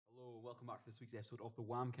welcome back to this week's episode of the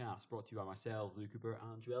Whamcast, brought to you by myself, Luke Cooper,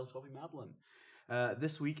 and Joelle Shopping Madeline.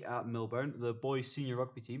 This week at Millburn, the boys' senior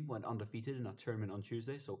rugby team went undefeated in a tournament on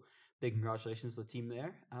Tuesday, so big congratulations to the team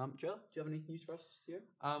there. Joelle, do you have any news for us here?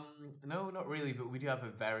 No, not really, but we do have a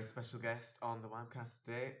very special guest on the Whamcast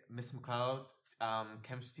today, Miss McLeod,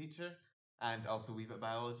 chemistry teacher, and also we've at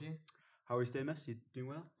biology. How are you staying, Miss? You doing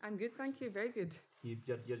well? I'm good, thank you. Very good. You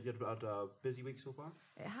had a busy week so far?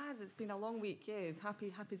 It has. It's been a long week. Yeah, it's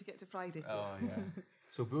happy to get to Friday. Oh, yeah.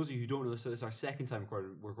 So for those of you who don't know, this is our second time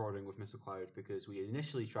recording with Miss McLeod because we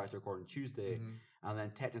initially tried to record on Tuesday and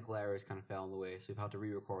then technical errors kind of fell in the way, so we've had to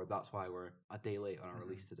re-record. That's why we're a day late on our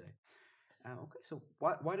release today. Okay, so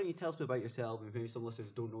why don't you tell us a bit about yourself, and maybe some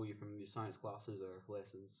listeners don't know you from your science classes or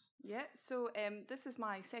lessons? Yeah, so this is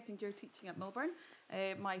my second year teaching at Millburn.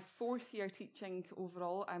 My fourth year teaching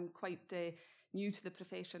overall. I'm quite new to the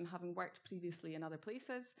profession, having worked previously in other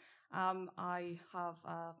places. I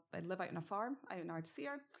live out on a farm out in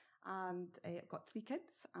Ardseer, and I've got 3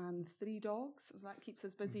 kids and 3 dogs, so that keeps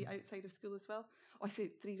us busy outside of school as well. Oh, I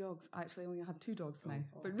say 3 dogs. Actually, I only have 2 dogs now,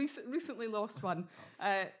 but recently lost one.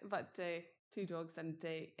 But 2 dogs and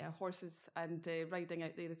horses and riding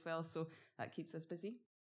out there as well, so that keeps us busy.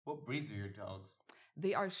 What breeds are your dogs?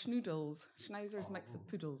 They are schnoodles, schnauzers mixed with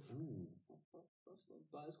poodles. Ooh,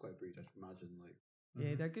 that is quite a breed, I'd imagine.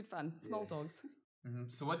 Yeah, they're good fun. Small dogs.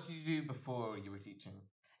 So what did you do before you were teaching?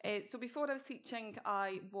 So before I was teaching,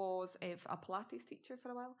 I was a Pilates teacher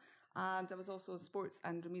for a while, and I was also a sports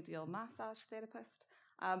and remedial massage therapist.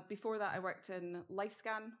 Before that, I worked in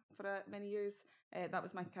LifeScan for many years. That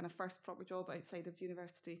was my kind of first proper job outside of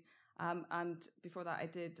university. And before that, I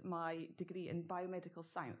did my degree in biomedical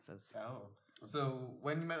sciences. Oh, so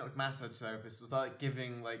when you meant like massage therapist, was that like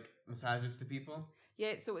giving like massages to people?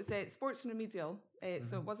 Yeah, so it's sports and remedial.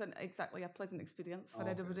 So it wasn't exactly a pleasant experience for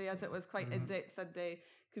everybody, as it was quite in-depth and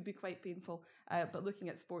could be quite painful. But looking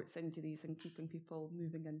at sports injuries and keeping people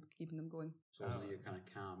moving and keeping them going. So those are your kind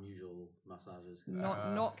of calm, usual massages?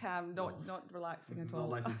 Not calm, not relaxing at all. Not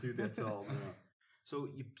nice and soothing at all, no. So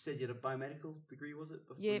you said you had a biomedical degree, was it?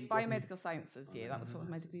 Yeah, biomedical sciences, that was what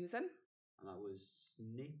my degree was in. And that was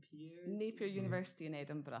Napier? Napier University in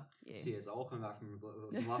Edinburgh, yeah. See, it's all coming back from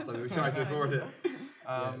last time we tried to record it.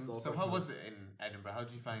 So how was it in Edinburgh? How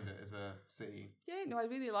did you find it as a city? Yeah, no, I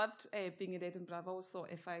really loved being in Edinburgh. I've always thought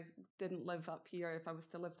if I didn't live up here, if I was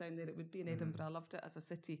to live down there, it would be in Edinburgh. I loved it as a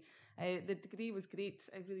city. The degree was great.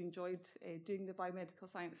 I really enjoyed doing the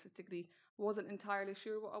biomedical sciences degree. Wasn't entirely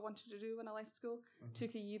sure what I wanted to do when I left school.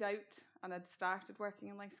 Took a year out and I'd started working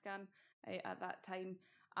in LifeScan at that time.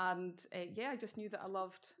 And I just knew that I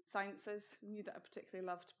loved sciences, knew that I particularly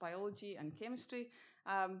loved biology and chemistry,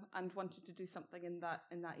 and wanted to do something in that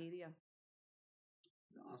area.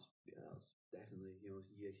 No, that's definitely,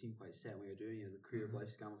 you seem quite set when you're doing, the career of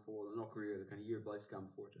LifeScan before, not career, the kind of year of LifeScan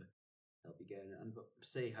before to help you get in it. But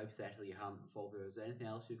say hypothetically you hadn't followed through, is there anything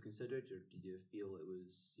else you've considered, or did you feel it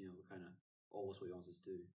was, kind of always what you wanted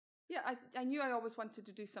to do? Yeah, I knew I always wanted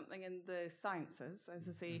to do something in the sciences, as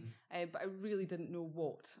I say, but I really didn't know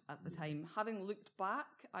what at the time. Having looked back,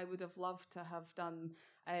 I would have loved to have done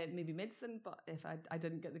maybe medicine, but if I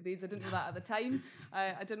didn't get the grades, I didn't know that at the time.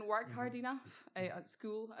 I didn't work hard enough at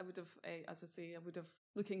school. I would have,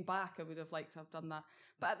 looking back, I would have liked to have done that.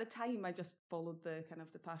 But at the time, I just followed the kind of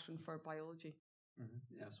the passion for biology.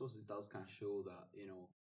 Yeah, I suppose it does kind of show that,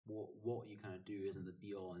 what you kind of do isn't the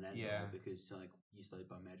be all and end all, because you studied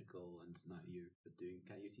biomedical and now you're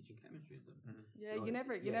teaching chemistry and them. Yeah, you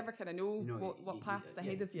never kind of know what path's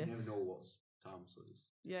ahead of you. You never know what's time, so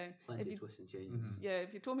there's plenty of twists and changes. Yeah,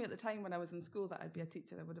 if you told me at the time when I was in school that I'd be a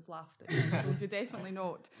teacher, I would have laughed at you. I told you definitely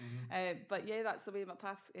not. But yeah, that's the way my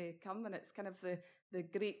paths come, and it's kind of the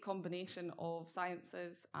great combination of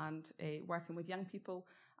sciences and working with young people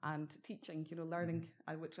and teaching, learning,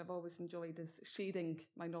 which I've always enjoyed, is sharing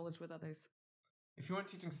my knowledge with others. If you weren't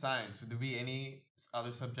teaching science, would there be any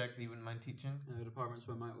other subject that you wouldn't mind teaching? Departments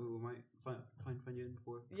where we might find you in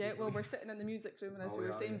for. Yeah, well, we're sitting in the music room, and as we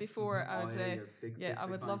were saying before, I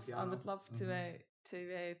would love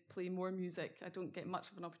to play more music. I don't get much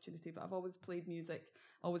of an opportunity, but I've always played music.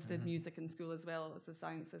 Always did music in school as well as the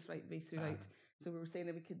sciences right way throughout. So we were saying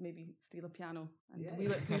that we could maybe steal a piano and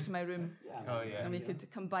wheel it through to my room. And we could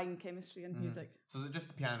combine chemistry and music. So is it just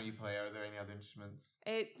the piano you play? Are there any other instruments?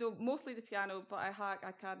 So mostly the piano, but I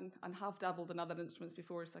can and have dabbled in other instruments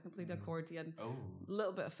before, so I can play the accordion, a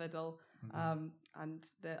little bit of fiddle, and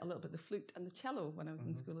a little bit of the flute and the cello when I was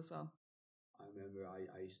in school as well. I remember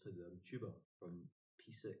I used to play the tuba from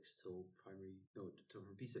P6 till primary. No, from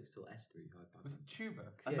P6 till S3. I had Was Pac-Man. it tuba?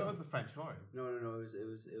 I Yeah. thought it was the French horn. No. It was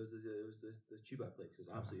the tuba I played. 'Cause it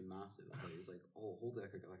was absolutely massive. It was like hold it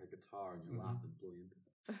like a guitar in your lap and blow you into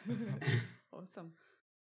it. Awesome.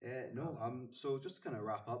 No. So just to kind of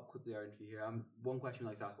wrap up quickly our interview here. One question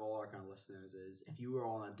we like to ask all our kind of listeners is: if you were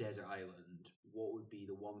on a desert island, what would be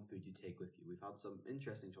the one food you'd take with you? We've had some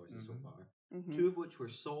interesting choices so far. Two of which were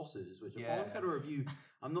sauces, which upon kind of review,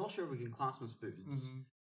 I'm not sure if we can class them as foods.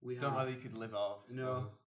 We don't know whether you could live off.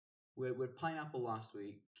 No. We had pineapple last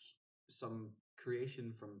week. Some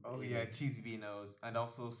creation from cheesy beanos, and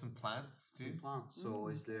also some plants too. Some plants. So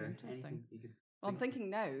is there anything you could? Well, I'm thinking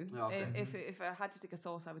now. Okay. If I had to take a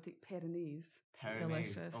sauce, I would take Péronise. Péronise.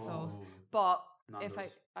 Delicious sauce. Oh. But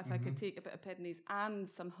Nando's. if I could take a bit of Péronise and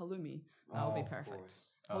some halloumi, that would be perfect.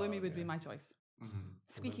 Halloumi would be my choice.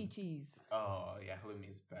 Squeaky cheese. Oh yeah, halloumi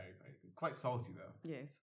is very, very good. Quite salty though. Yes.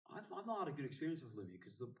 I've not had a good experience with halloumi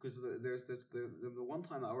because there's the one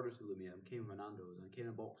time I ordered halloumi and it came from Nando's and it came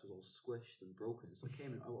in a box was all squished and broken, so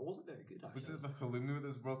it wasn't very good actually. Was it the halloumi that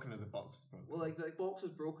was broken or the box was broken? Well, like the box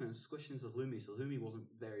was broken and squished into halloumi, so halloumi wasn't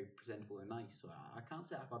very presentable or nice. So I can't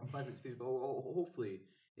say I've had a pleasant experience, but hopefully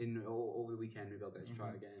over the weekend maybe I'll get to try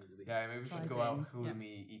it again. Yeah, maybe we should go out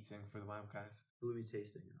halloumi eating for the Whamcast. Halloumi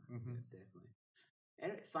tasting, yeah, definitely.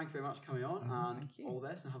 Anyway, thank you very much for coming on, and all the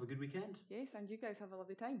best, and have a good weekend. Yes, and you guys have a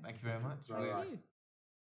lovely time. Thank you very much. Thank you.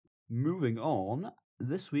 Moving on,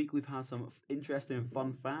 this week we've had some interesting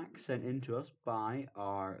fun facts sent in to us by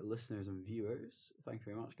our listeners and viewers. Thank you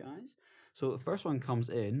very much, guys. So the first one comes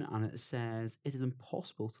in, and it says, it is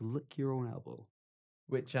impossible to lick your own elbow.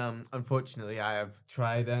 Which, unfortunately, I have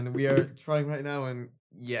tried, and we are trying right now, and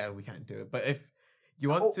yeah, we can't do it. But if you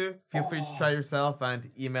want to, feel free to try yourself and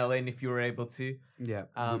email in if you were able to. Yeah,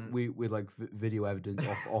 we'd like video evidence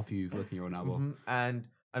of you licking your own elbow. And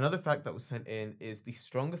another fact that was sent in is the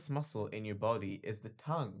strongest muscle in your body is the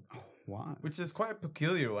tongue. Wow. Which is quite a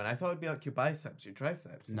peculiar one. I thought it'd be like your biceps, your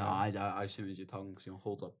triceps. No, I assume it's your tongue because you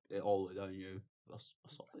hold up all the way down your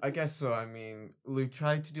esophagus. I guess so. I mean, Lou,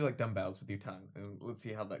 try to do like dumbbells with your tongue, and let's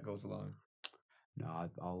see how that goes along. No,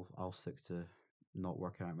 I'll stick to not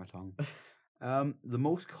working out my tongue. The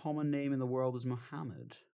most common name in the world is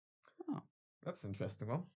Mohammed. Oh, that's an interesting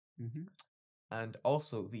one. And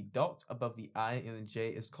also, the dot above the I and the J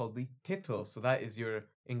is called the tittle. So that is your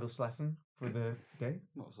English lesson for the day.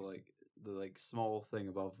 Well, so like the small thing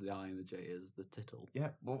above the I and the J is the tittle.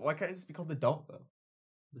 Yeah. Well, why can't it just be called the dot though?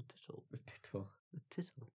 The tittle. The tittle. The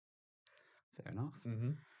tittle. Fair enough.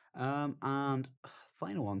 And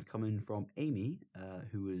final one coming from Amy,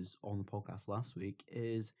 who was on the podcast last week,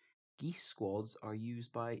 is geese squads are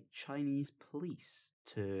used by Chinese police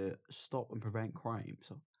to stop and prevent crime.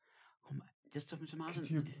 So, just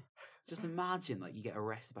imagine like you get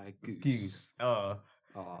arrested by a goose. Goose.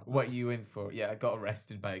 What are you in for? Yeah, I got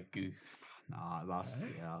arrested by a goose. Nah, that's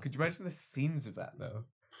Could you imagine the scenes of that though?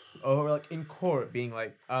 Or like in court being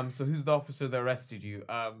like, so who's the officer that arrested you?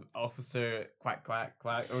 Officer quack quack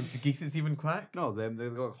quack. Or do geeses even quack? No, they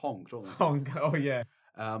go honk, don't they? Honk. Oh yeah.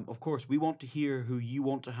 Of course, we want to hear who you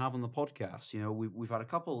want to have on the podcast. You know, we've had a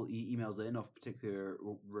couple emails in of particular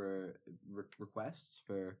requests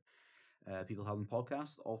for people having the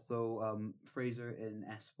podcast. Although Fraser in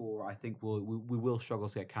S4, I think we will struggle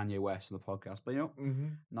to get Kanye West on the podcast. But you know,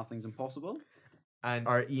 nothing's impossible. And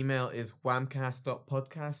our email is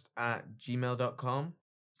whamcast.podcast@gmail.com.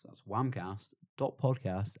 So that's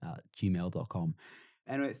whamcast.podcast@gmail.com.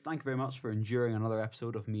 Anyway, thank you very much for enduring another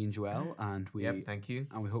episode of me and Joel, and thank you.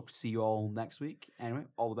 And we hope to see you all next week. Anyway,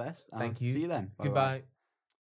 all the best. And thank you. See you then. Goodbye.